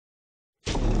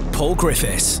Paul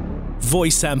Griffiths.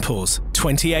 Voice Samples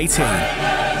 2018.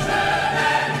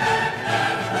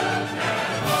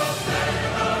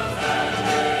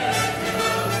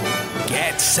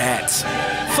 Get set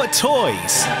for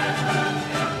toys.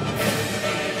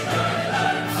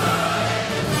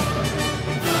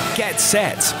 Get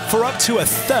set for up to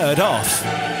 1/3 off.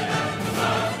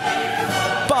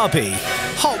 Barbie,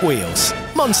 Hot Wheels,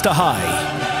 Monster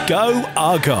High. Go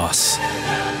Argos.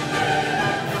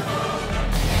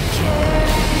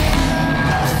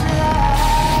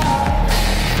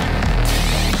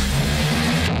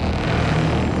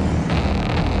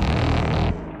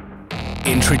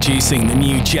 Introducing the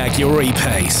new Jaguar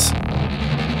E-Pace.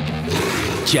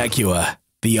 Jaguar,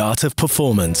 the art of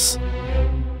performance.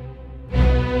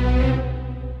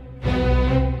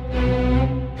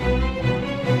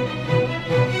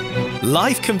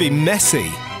 Life can be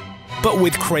messy, but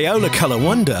with Crayola Colour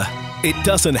Wonder, it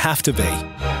doesn't have to be.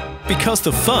 Because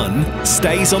the fun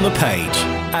stays on the page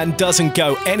and doesn't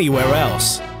go anywhere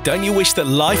else. Don't you wish that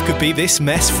life could be this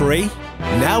mess-free?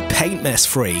 Now paint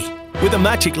mess-free with a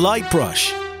magic light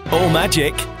brush. All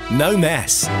magic, no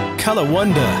mess. Colour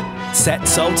Wonder, set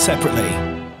sold separately.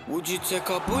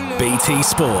 BT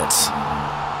Sports.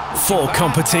 4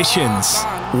 competitions,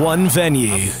 1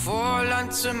 venue.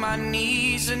 To my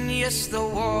knees, and yes, the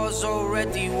war's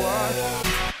already won.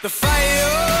 The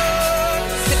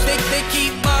fires, they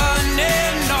keep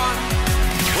burning on.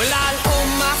 Well, I'll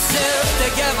hold myself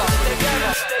together.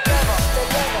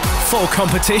 4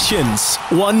 competitions,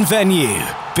 1 venue.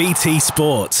 BT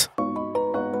Sport.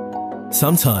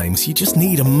 Sometimes you just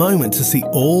need a moment to see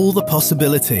all the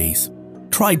possibilities.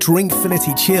 Try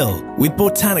Drinkfinity Chill with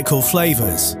botanical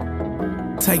flavours.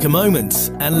 Take a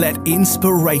moment and let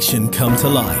inspiration come to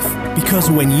life. Because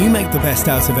when you make the best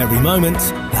out of every moment,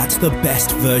 that's the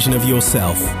best version of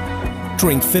yourself.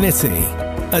 Drinkfinity,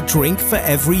 a drink for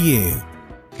every you.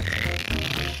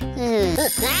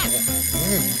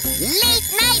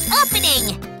 Late night opening!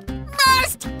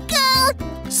 Must go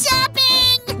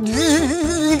shopping!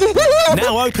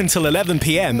 Now open till 11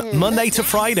 PM, Monday to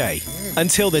Friday,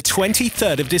 until the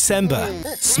 23rd of December.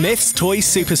 Smith's Toy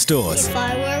Superstores. If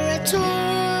I were a toy